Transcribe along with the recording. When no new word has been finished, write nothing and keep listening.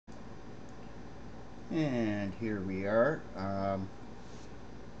And here we are. I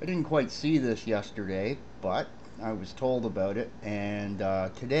didn't quite see this yesterday, but I was told about it. And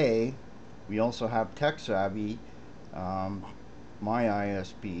today, we also have Tech Savvy, um, my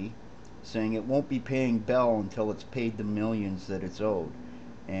ISP, saying it won't be paying Bell until it's paid the millions that it's owed.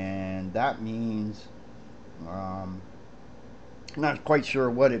 And that means, um, not quite sure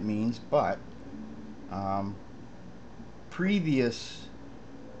what it means, but um, previous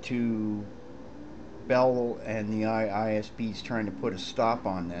to Bell and the ISPs trying to put a stop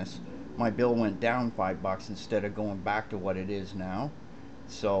on this, my bill went down $5 instead of going back to what it is now.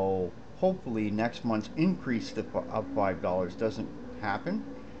 So hopefully next month's increase of $5 doesn't happen.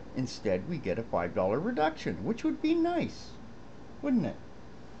 Instead, we get a $5 reduction, which would be nice, wouldn't it?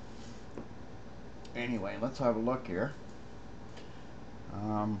 Anyway, let's have a look here.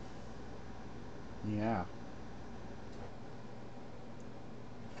 Um, yeah.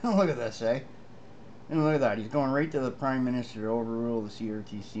 Look at this, eh? And look at that. He's going right to the Prime Minister to overrule the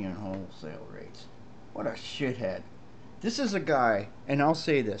CRTC on wholesale rates. What a shithead. This is a guy, and I'll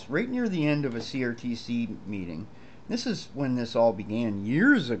say this, right near the end of a CRTC meeting. This is when this all began,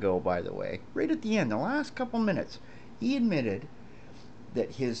 years ago, by the way. Right at the end, the last couple minutes, he admitted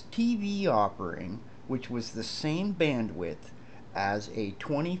that his TV offering, which was the same bandwidth as a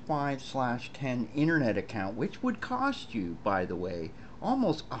 25/10 internet account, which would cost you, by the way,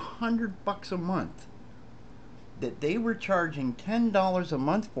 almost $100 a month, that they were charging $10 a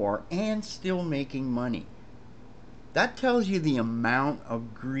month for and still making money. That tells you the amount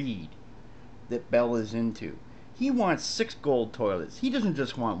of greed that Bell is into. He wants 6 gold toilets. He doesn't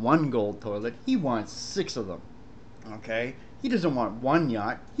just want one gold toilet, he wants 6 of them. Okay? He doesn't want one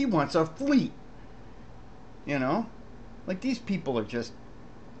yacht, he wants a fleet. You know? Like, these people are just,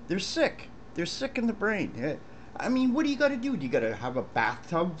 they're sick. They're sick in the brain. I mean, what do you got to do? Do you got to have a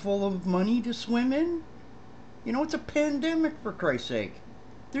bathtub full of money to swim in? You know, it's a pandemic, for Christ's sake.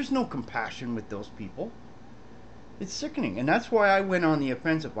 There's no compassion with those people. It's sickening. And that's why I went on the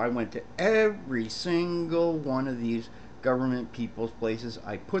offensive. I went to every single one of these government people's places.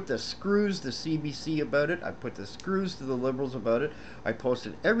 I put the screws to CBC about it. I put the screws to the Liberals about it. I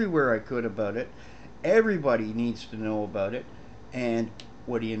posted everywhere I could about it. Everybody needs to know about it. And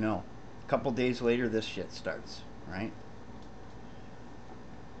what do you know? A couple days later, this shit starts, right?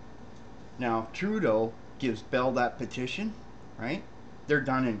 Now, Trudeau gives Bell that petition, right? They're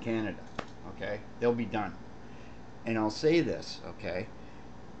done in Canada, okay? They'll be done. And I'll say this, okay?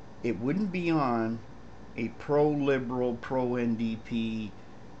 It wouldn't be on a pro-liberal, pro-NDP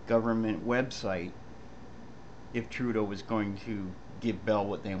government website if Trudeau was going to give Bell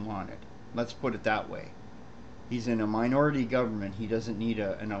what they wanted. Let's put it that way. He's in a minority government. He doesn't need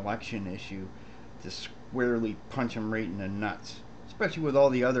an election issue to squarely punch him right in the nuts, especially with all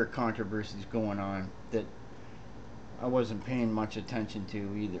the other controversies going on that I wasn't paying much attention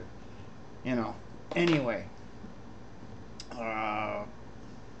to either. You know. Anyway, uh,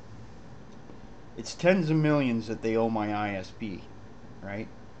 it's tens of millions that they owe my ISP, right?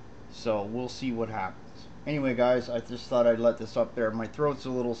 So we'll see what happens. Anyway, guys, I just thought I'd let this up there. My throat's a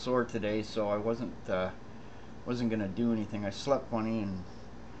little sore today, so I wasn't gonna do anything. I slept funny, and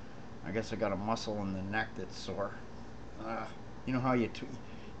I guess I got a muscle in the neck that's sore. You know how you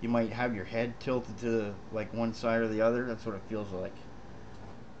might have your head tilted to like one side or the other? That's what it feels like.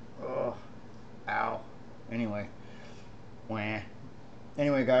 Oh, ow. Anyway, wah.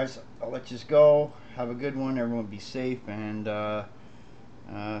 Anyway, guys, I'll let you go. Have a good one. Everyone be safe, and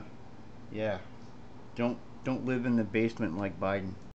yeah, don't live in the basement like Biden.